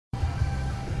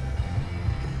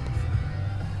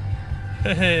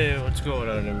Hey, what's going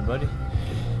on, everybody?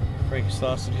 Franky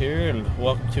Slawson here, and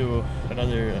welcome to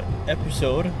another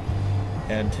episode.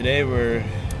 And today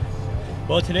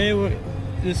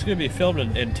this is going to be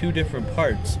filmed in two different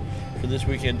parts for this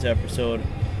weekend's episode.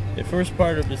 The first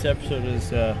part of this episode is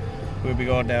we'll be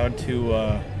going down to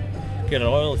get an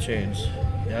oil change.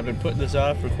 And I've been putting this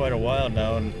off for quite a while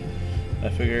now, and I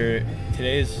figure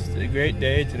today's a great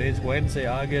day. Today's Wednesday,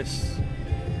 August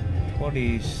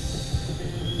 27th,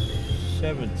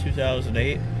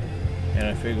 2008, and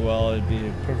I figured, well, it'd be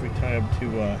a perfect time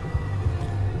to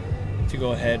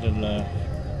go ahead and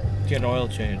get an oil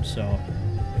change. So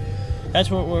that's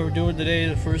what we're doing today,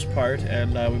 the first part,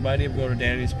 and we might even go to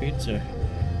Danny's Pizza,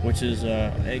 which is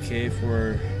aka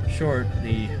for short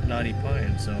the Naughty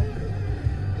Pine. So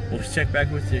we'll check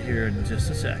back with you here in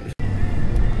just a sec.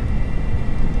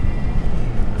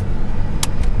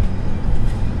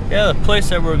 Yeah, the place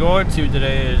that we're going to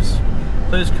today is a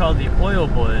place called the Oil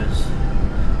Boys.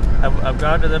 I've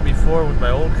gone to them before with my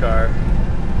old car,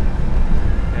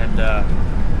 and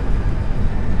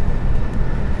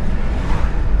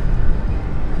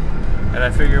I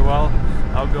figure, well,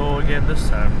 I'll go again this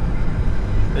time.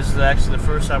 This is actually the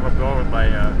first time I'm going with my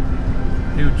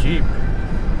new Jeep.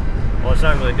 Well, it's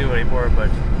not really new anymore, but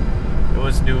it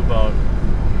was new about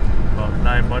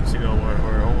 9 months ago,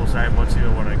 or almost 9 months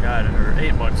ago when I got it, or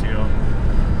 8 months ago.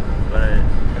 But I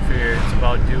figured it's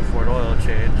about due for an oil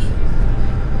change,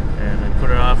 and I put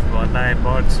it off about 9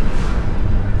 months.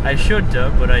 I shouldn't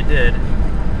have, but I did.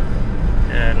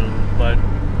 But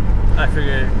I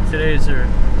figured today's the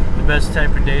best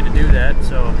type of day to do that,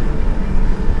 so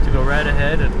to go right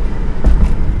ahead and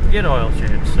get an oil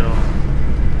change. So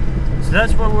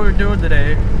that's what we're doing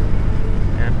today,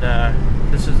 and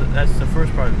that's the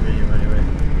first part of the video anyway.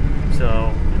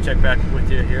 So we'll check back with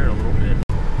you here in a little bit.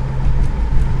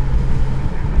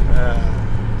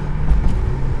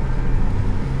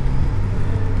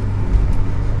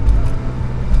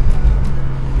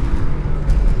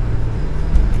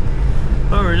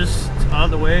 Well, we're just on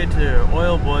the way to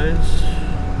Oil Boys.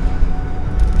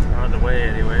 On the way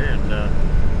anyway, and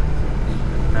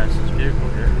pass this vehicle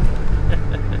here.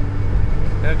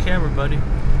 Got a camera, buddy.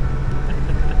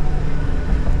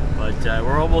 But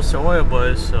we're almost to Oil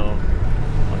Boys, so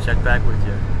I'll check back with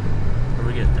you when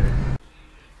we get there.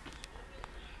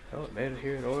 Oh, made it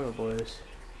here at Oil Boys.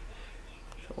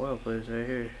 It's Oil Boys right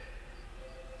here.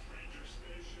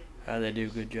 They do a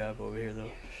good job over here,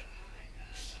 though.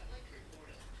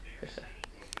 These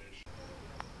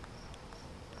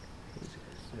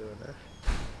guys doing that.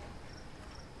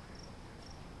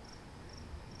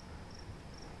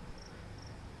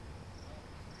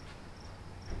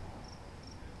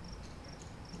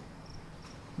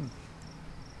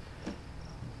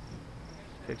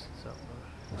 Fixing something.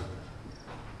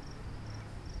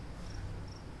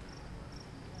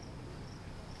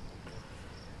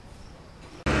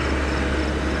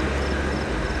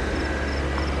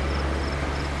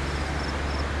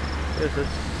 Yes,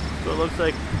 that's what it looks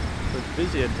like. It's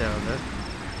busy in town, huh?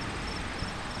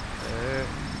 There.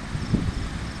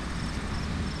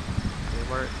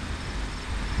 Kmart.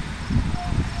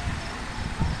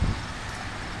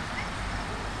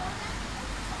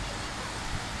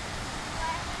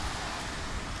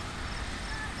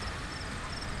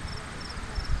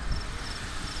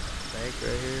 Bank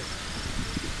right here.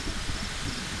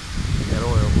 Got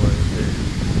Oil Boys there.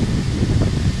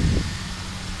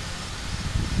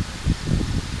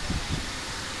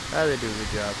 They do a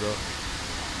good job though.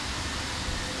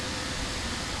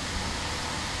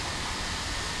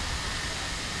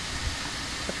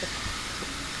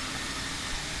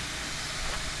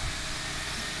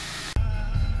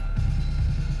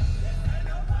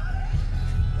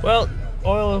 Well,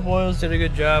 Oil Boys did a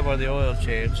good job on the oil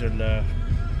change, and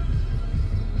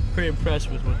pretty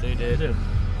impressed with what they did. And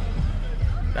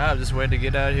now I'm just waiting to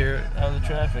get out here, out of the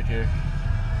traffic here.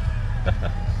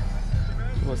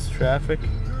 What's the traffic?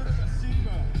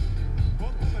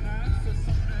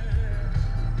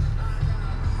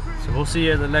 So we'll see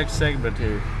you in the next segment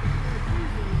here.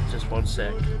 Just one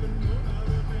sec.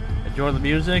 Enjoy the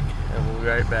music, and we'll be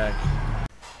right back.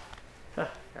 Got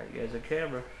you guys on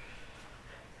camera.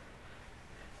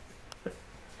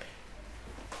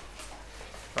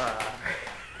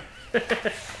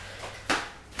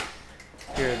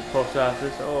 Here in the post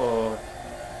office. Oh,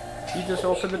 you just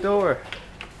opened the door.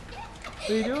 What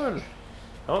are you doing?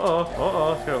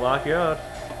 Uh-oh, it's gonna lock you out.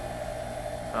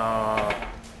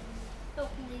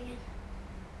 Opening it.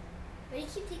 Why do you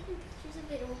keep taking pictures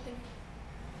of it open?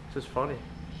 It's just funny.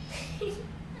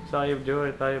 It's not even doing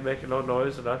it, not even making no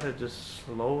noise or nothing, just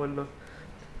slow and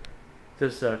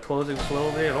Just closing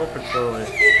slowly and open slowly.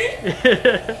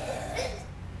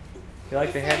 You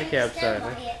like the handicap sign,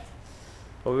 huh?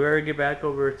 Well, we better get back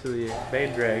over to the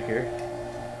main drag here.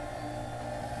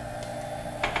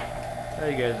 Oh,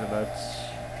 you guys are nuts.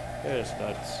 You're just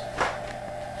nuts.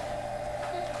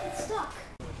 It's stuck.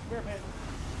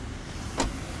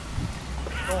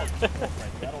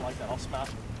 I don't like that. I'll smash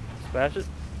it. Smash it?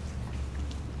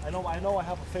 I know I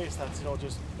have a face that's, you know,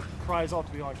 just cries out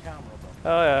to be on camera, but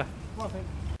Oh, yeah. come on, babe.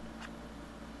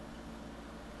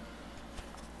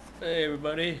 Hey,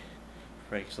 everybody.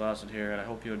 Franky Slawson here, and I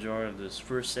hope you enjoyed this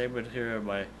first segment here of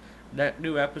my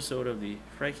new episode of the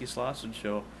Franky Slawson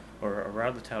Show, or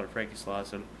around the town of Franky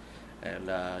Slawson. And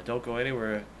don't go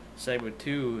anywhere. Segment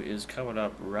 2 is coming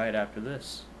up right after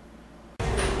this.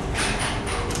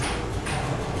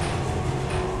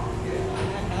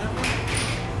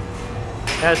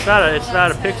 Yeah, it's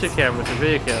not a picture camera, it's a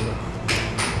video camera.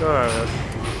 Go on, man.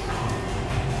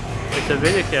 It's a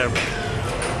video camera.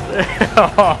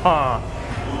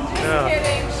 Just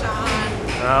kidding,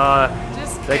 Sean.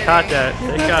 Just they kidding. caught that.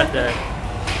 They caught that.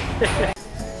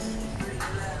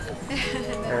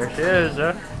 There she is,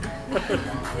 huh?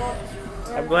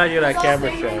 I'm glad you're that camera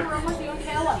shy.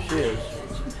 She is.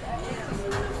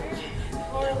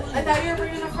 I thought you were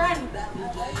bringing a friend.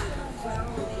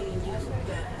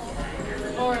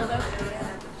 Or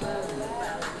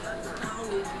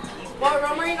what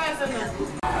room are you guys in there?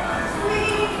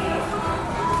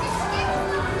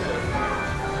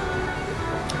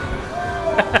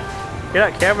 You're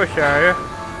not camera shy, are you?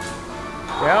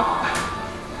 Yeah?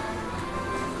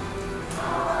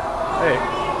 Hey,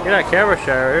 you're not camera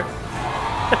shy, are you?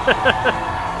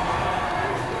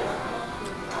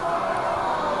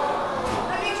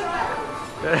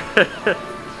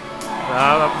 No,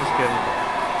 I'm just kidding.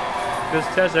 Just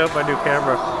test out my new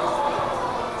camera.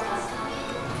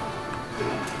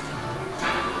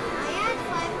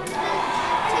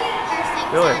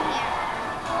 Really?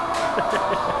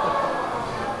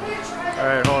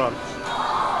 Alright, hold on.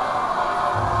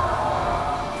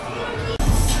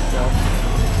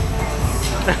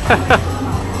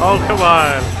 Oh, come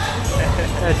on.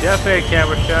 Yeah, Jeff ain't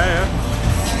camera shy, huh?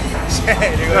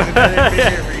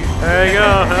 There you go,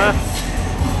 huh?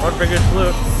 One finger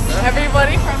salute.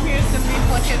 Everybody from here is going to be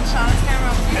flicking Sean's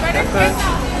camera. You better quit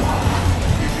now.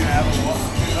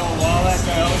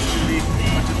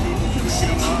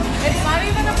 It's not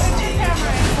even a picture camera.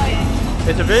 It's like...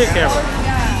 It's a video camera.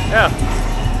 Yeah. Yeah.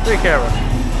 Video camera.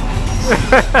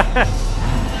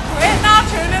 Quit now.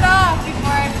 Turn it off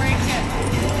before I break it.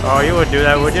 Oh, you wouldn't do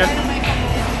that, would you? Try to make a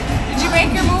movie. Did you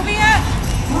make your movie yet?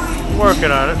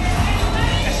 Working on it.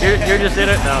 You're just in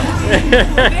it now.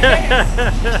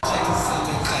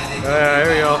 Here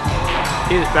we go.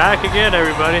 He's back again,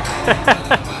 everybody.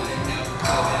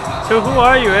 So who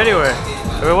are you anyway? I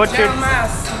mean, what's Jeremiah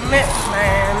Smith,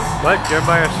 man. What?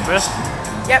 Jeremiah Smith?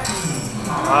 Yep.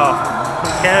 Oh,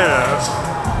 from Canada.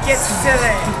 Get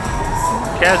silly.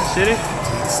 Kansas City?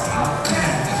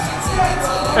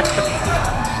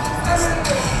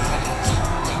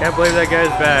 Can't believe that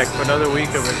guy's back for another week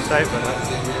of excitement.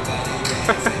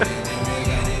 Huh?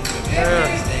 Yeah.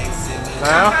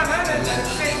 Now?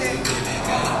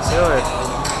 Really?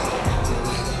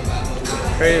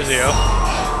 Crazy, huh?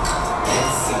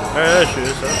 Alright, there she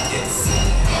is, huh?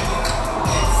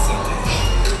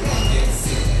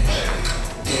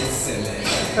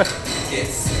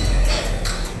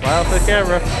 Smile for the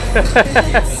camera.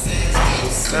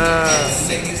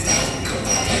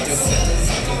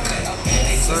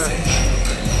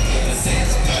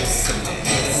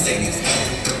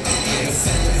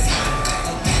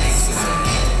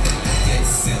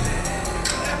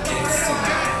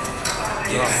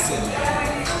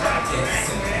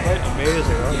 Quite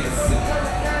amazing, huh?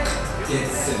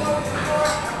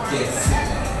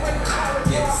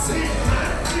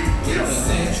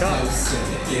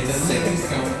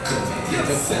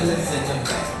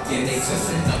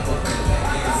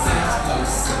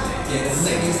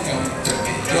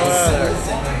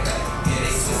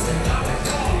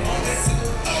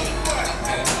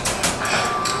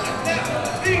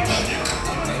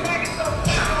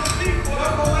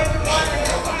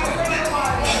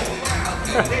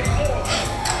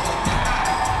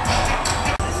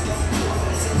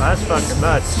 That's fucking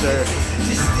nuts, there.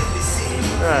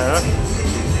 Yeah, huh?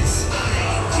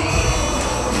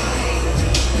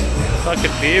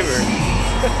 Fucking beaver.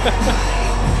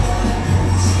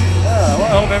 Yeah, well, I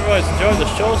hope everyone's enjoyed the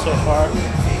show so far.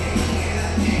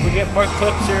 If we get more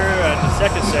clips here, and the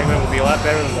second segment will be a lot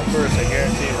better than the first, I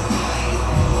guarantee you.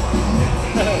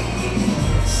 Oh,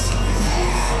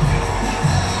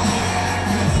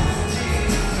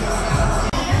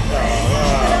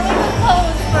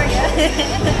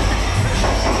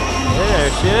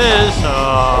 she is.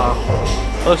 Oh,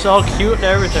 looks all cute and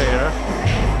everything, you know?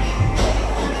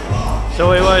 So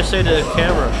what do you want to say to the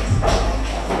camera?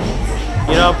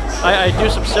 You know, I do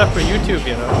some stuff for YouTube,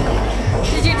 you know?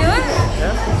 Did you do it?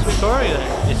 Yeah, it's recording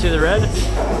it. You see the red?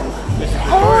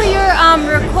 Oh, you're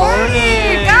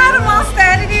recording. God, I'm all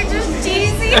standing here just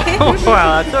cheesy.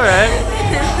 Wow, that's alright.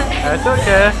 That's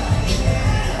okay.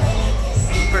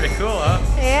 Pretty cool, huh?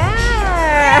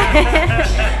 Yeah.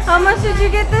 How much did you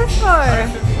get this for?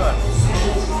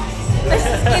 Just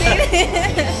kidding.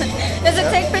 Does it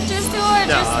take pictures too, or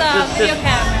No, just video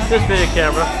camera? Just video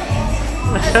camera.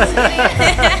 Just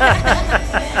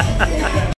kidding.